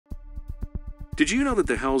Did you know that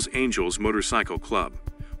the Hells Angels Motorcycle Club,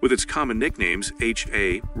 with its common nicknames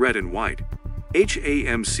HA, Red and White,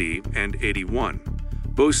 HAMC, and 81,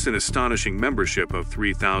 boasts an astonishing membership of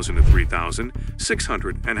 3,000 to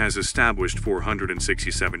 3,600 and has established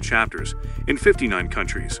 467 chapters in 59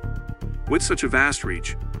 countries? With such a vast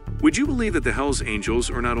reach, would you believe that the Hells Angels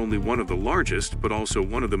are not only one of the largest, but also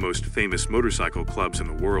one of the most famous motorcycle clubs in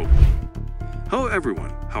the world? Hello everyone,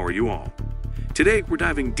 how are you all? Today, we're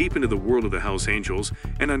diving deep into the world of the Hells Angels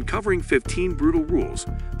and uncovering 15 brutal rules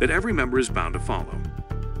that every member is bound to follow.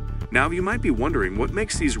 Now, you might be wondering what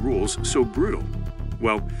makes these rules so brutal.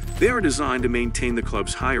 Well, they are designed to maintain the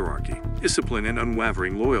club's hierarchy, discipline, and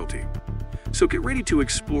unwavering loyalty. So get ready to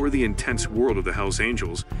explore the intense world of the Hells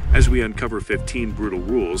Angels as we uncover 15 brutal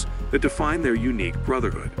rules that define their unique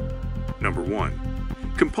brotherhood. Number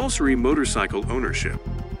 1. Compulsory motorcycle ownership.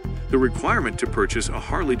 The requirement to purchase a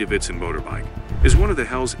Harley-Davidson motorbike is one of the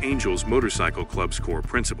Hells Angels Motorcycle Club's core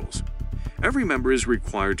principles. Every member is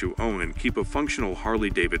required to own and keep a functional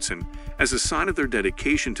Harley-Davidson as a sign of their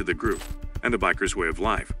dedication to the group and the biker's way of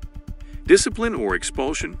life. Discipline or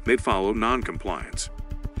expulsion may follow non-compliance.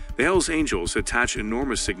 The Hells Angels attach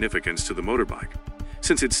enormous significance to the motorbike,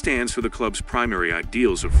 since it stands for the club's primary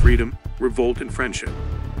ideals of freedom, revolt, and friendship.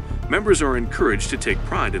 Members are encouraged to take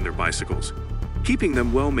pride in their bicycles, keeping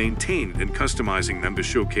them well-maintained and customizing them to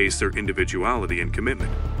showcase their individuality and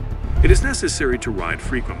commitment. It is necessary to ride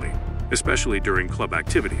frequently, especially during club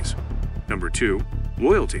activities. Number 2.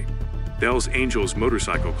 Loyalty. The Hells Angels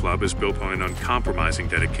Motorcycle Club is built on an uncompromising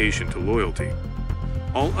dedication to loyalty.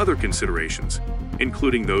 All other considerations,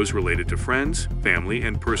 including those related to friends, family,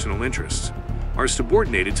 and personal interests, are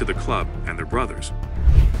subordinated to the club and their brothers.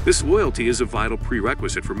 This loyalty is a vital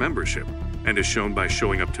prerequisite for membership and is shown by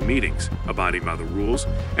showing up to meetings, abiding by the rules,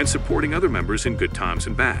 and supporting other members in good times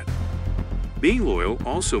and bad. Being loyal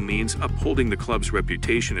also means upholding the club's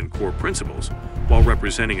reputation and core principles while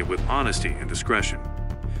representing it with honesty and discretion.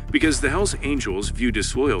 Because the Hells Angels view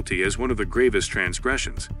disloyalty as one of the gravest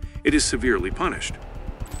transgressions, it is severely punished.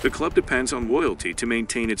 The club depends on loyalty to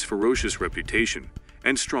maintain its ferocious reputation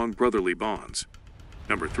and strong brotherly bonds.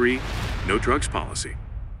 Number 3. No drugs policy.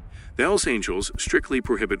 The Hells Angels strictly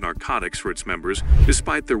prohibit narcotics for its members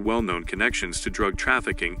despite their well-known connections to drug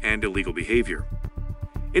trafficking and illegal behavior.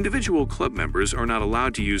 Individual club members are not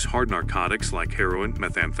allowed to use hard narcotics like heroin,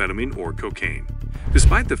 methamphetamine, or cocaine,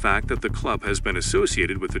 despite the fact that the club has been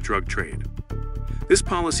associated with the drug trade. This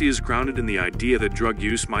policy is grounded in the idea that drug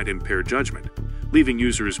use might impair judgment, leaving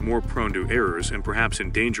users more prone to errors and perhaps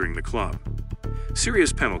endangering the club.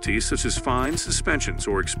 Serious penalties such as fines, suspensions,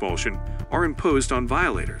 or expulsion are imposed on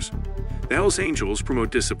violators. The Hells Angels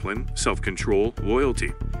promote discipline, self-control,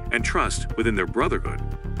 loyalty, and trust within their brotherhood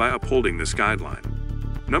by upholding this guideline.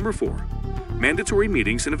 Number 4. Mandatory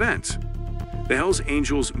meetings and events. The Hells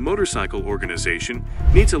Angels Motorcycle Organization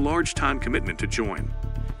needs a large time commitment to join,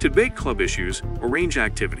 to debate club issues, arrange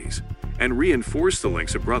activities, and reinforce the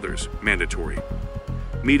links of brothers, mandatory.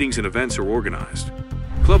 Meetings and events are organized.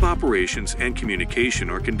 Club operations and communication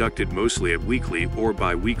are conducted mostly at weekly or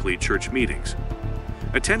bi-weekly church meetings.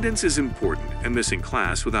 Attendance is important, and missing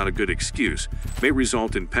class without a good excuse may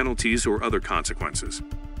result in penalties or other consequences.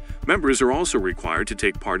 Members are also required to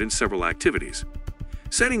take part in several activities.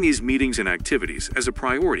 Setting these meetings and activities as a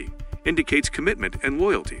priority indicates commitment and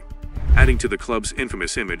loyalty, adding to the club's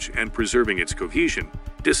infamous image and preserving its cohesion,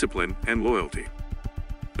 discipline, and loyalty.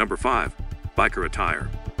 Number 5. Biker attire.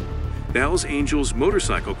 The Hells Angels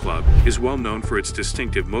Motorcycle Club is well known for its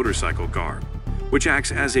distinctive motorcycle garb, which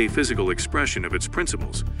acts as a physical expression of its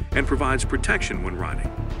principles and provides protection when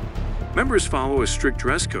riding. Members follow a strict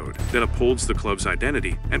dress code that upholds the club's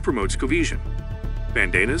identity and promotes cohesion.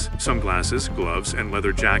 Bandanas, sunglasses, gloves, and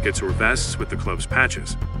leather jackets or vests with the club's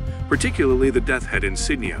patches, particularly the death head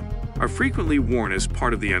insignia, are frequently worn as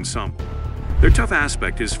part of the ensemble. Their tough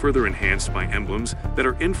aspect is further enhanced by emblems that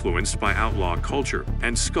are influenced by outlaw culture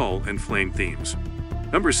and skull and flame themes.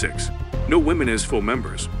 Number 6. No women as full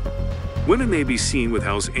members. Women may be seen with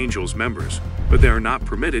Hells Angels members, but they are not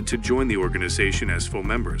permitted to join the organization as full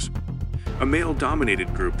members. A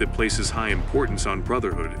male-dominated group that places high importance on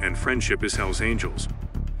brotherhood and friendship is Hells Angels.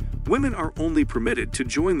 Women are only permitted to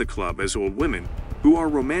join the club as old women who are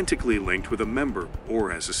romantically linked with a member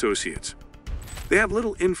or as associates. They have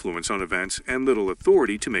little influence on events and little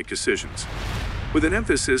authority to make decisions. With an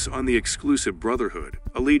emphasis on the exclusive brotherhood,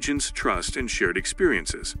 allegiance, trust, and shared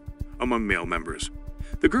experiences among male members,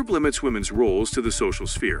 the group limits women's roles to the social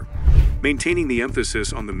sphere, maintaining the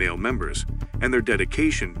emphasis on the male members and their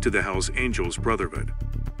dedication to the Hells Angels Brotherhood.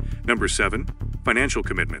 Number 7. Financial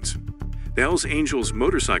commitments. The Hells Angels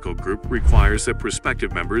Motorcycle Group requires that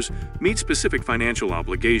prospective members meet specific financial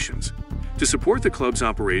obligations. To support the club's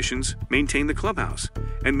operations, maintain the clubhouse,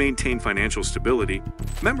 and maintain financial stability,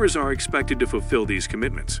 members are expected to fulfill these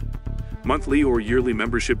commitments. Monthly or yearly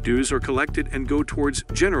membership dues are collected and go towards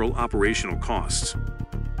general operational costs.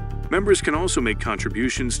 Members can also make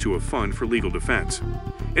contributions to a fund for legal defense.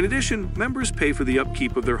 In addition, members pay for the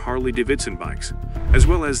upkeep of their Harley-Davidson bikes, as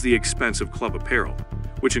well as the expense of club apparel,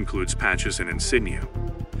 which includes patches and insignia.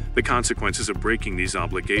 The consequences of breaking these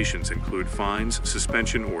obligations include fines,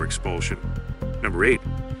 suspension, or expulsion. Number 8.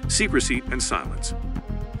 Secrecy and silence.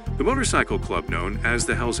 The motorcycle club known as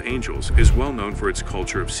the Hells Angels is well known for its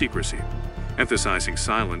culture of secrecy, emphasizing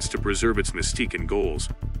silence to preserve its mystique and goals.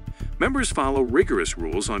 Members follow rigorous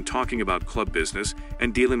rules on talking about club business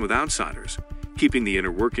and dealing with outsiders, keeping the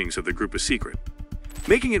inner workings of the group a secret,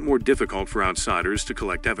 making it more difficult for outsiders to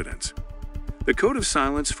collect evidence. The Code of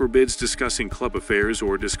Silence forbids discussing club affairs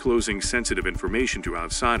or disclosing sensitive information to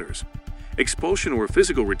outsiders. Expulsion or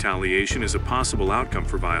physical retaliation is a possible outcome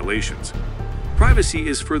for violations. Privacy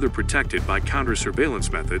is further protected by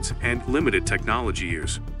counter-surveillance methods and limited technology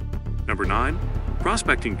use. Number 9.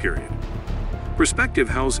 Prospecting period. Prospective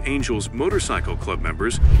Hells Angels Motorcycle Club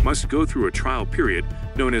members must go through a trial period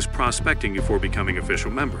known as prospecting before becoming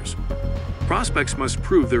official members. Prospects must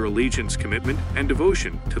prove their allegiance, commitment, and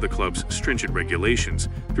devotion to the club's stringent regulations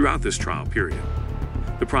throughout this trial period.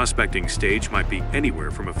 The prospecting stage might be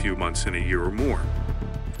anywhere from a few months and a year or more.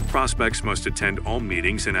 Prospects must attend all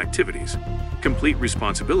meetings and activities, complete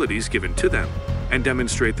responsibilities given to them, and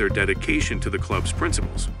demonstrate their dedication to the club's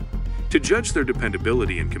principles. To judge their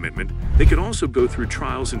dependability and commitment, they can also go through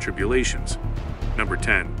trials and tribulations. Number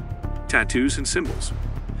 10. Tattoos and symbols.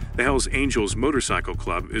 The Hells Angels Motorcycle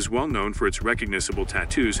Club is well known for its recognizable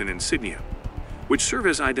tattoos and insignia, which serve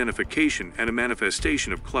as identification and a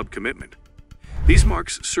manifestation of club commitment. These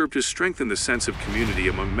marks serve to strengthen the sense of community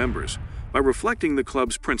among members by reflecting the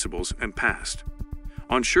club's principles and past.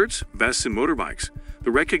 On shirts, vests, and motorbikes,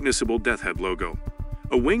 the recognizable Death Head logo,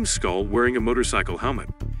 a winged skull wearing a motorcycle helmet,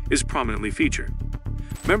 is prominently featured.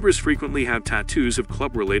 Members frequently have tattoos of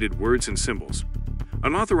club-related words and symbols.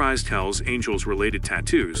 Unauthorized Hells Angels-related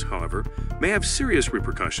tattoos, however, may have serious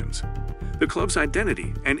repercussions. The club's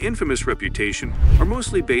identity and infamous reputation are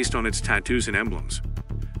mostly based on its tattoos and emblems.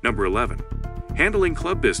 Number 11. Handling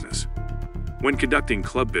club business. When conducting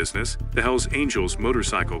club business, the Hells Angels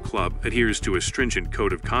Motorcycle Club adheres to a stringent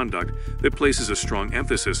code of conduct that places a strong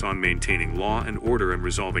emphasis on maintaining law and order and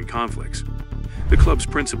resolving conflicts. The club's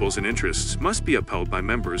principles and interests must be upheld by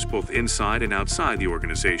members both inside and outside the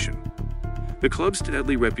organization. The club's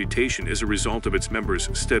deadly reputation is a result of its members'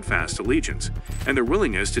 steadfast allegiance and their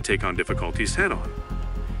willingness to take on difficulties head-on.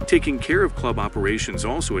 Taking care of club operations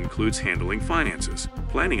also includes handling finances,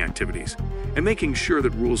 planning activities, and making sure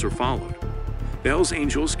that rules are followed. The Hells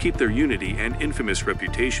Angels keep their unity and infamous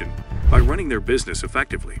reputation by running their business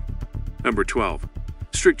effectively. Number 12.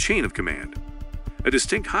 Strict chain of command. A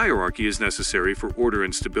distinct hierarchy is necessary for order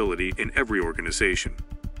and stability in every organization.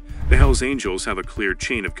 The Hells Angels have a clear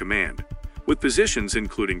chain of command, with positions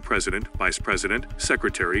including president, vice president,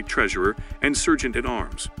 secretary, treasurer, and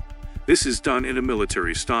sergeant-at-arms. This is done in a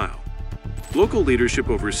military style. Local leadership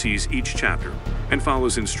oversees each chapter and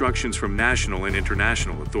follows instructions from national and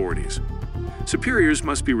international authorities. Superiors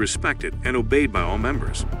must be respected and obeyed by all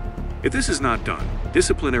members. If this is not done,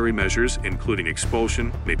 disciplinary measures, including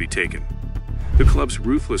expulsion, may be taken. The club's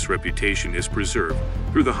ruthless reputation is preserved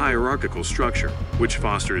through the hierarchical structure, which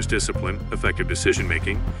fosters discipline, effective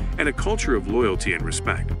decision-making, and a culture of loyalty and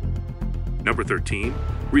respect. Number 13.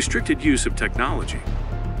 Restricted use of technology.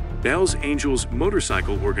 The Hells Angels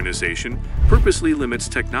Motorcycle Organization purposely limits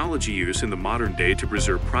technology use in the modern day to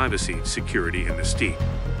preserve privacy, security, and mystique.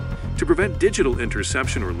 To prevent digital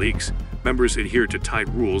interception or leaks, members adhere to tight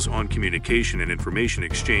rules on communication and information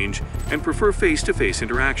exchange and prefer face-to-face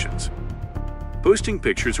interactions. Posting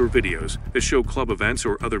pictures or videos that show club events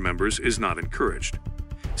or other members is not encouraged.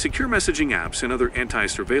 Secure messaging apps and other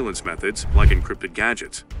anti-surveillance methods, like encrypted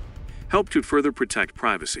gadgets, help to further protect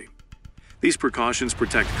privacy. These precautions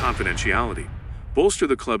protect confidentiality, bolster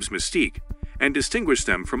the club's mystique, and distinguish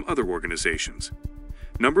them from other organizations.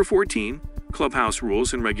 Number 14. Clubhouse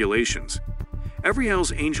rules and regulations. Every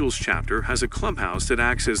Hells Angels chapter has a clubhouse that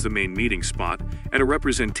acts as the main meeting spot and a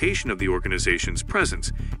representation of the organization's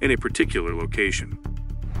presence in a particular location.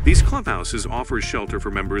 These clubhouses offer shelter for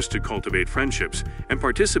members to cultivate friendships and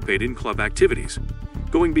participate in club activities,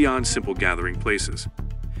 going beyond simple gathering places.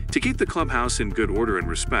 To keep the clubhouse in good order and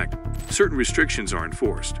respect, certain restrictions are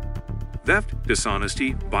enforced. Theft,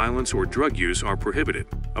 dishonesty, violence, or drug use are prohibited,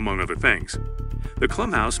 among other things. The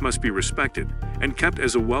clubhouse must be respected and kept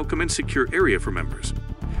as a welcome and secure area for members.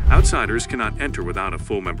 Outsiders cannot enter without a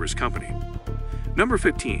full member's company. Number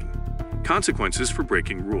 15. Consequences for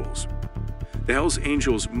breaking rules. The Hells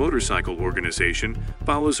Angels motorcycle organization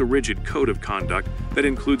follows a rigid code of conduct that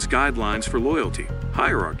includes guidelines for loyalty,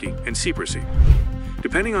 hierarchy, and secrecy.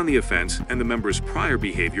 Depending on the offense and the member's prior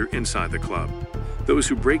behavior inside the club, those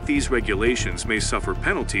who break these regulations may suffer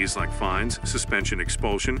penalties like fines, suspension,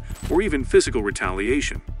 expulsion, or even physical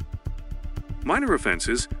retaliation. Minor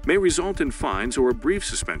offenses may result in fines or a brief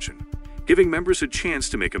suspension, giving members a chance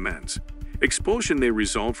to make amends. Expulsion may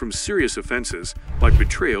result from serious offenses like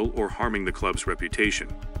betrayal or harming the club's reputation.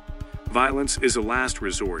 Violence is a last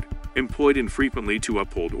resort, employed infrequently to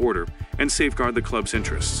uphold order and safeguard the club's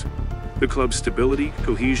interests. The club's stability,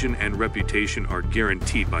 cohesion, and reputation are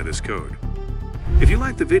guaranteed by this code. If you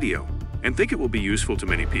like the video and think it will be useful to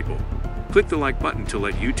many people, click the like button to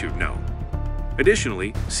let YouTube know.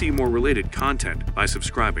 Additionally, see more related content by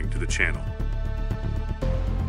subscribing to the channel.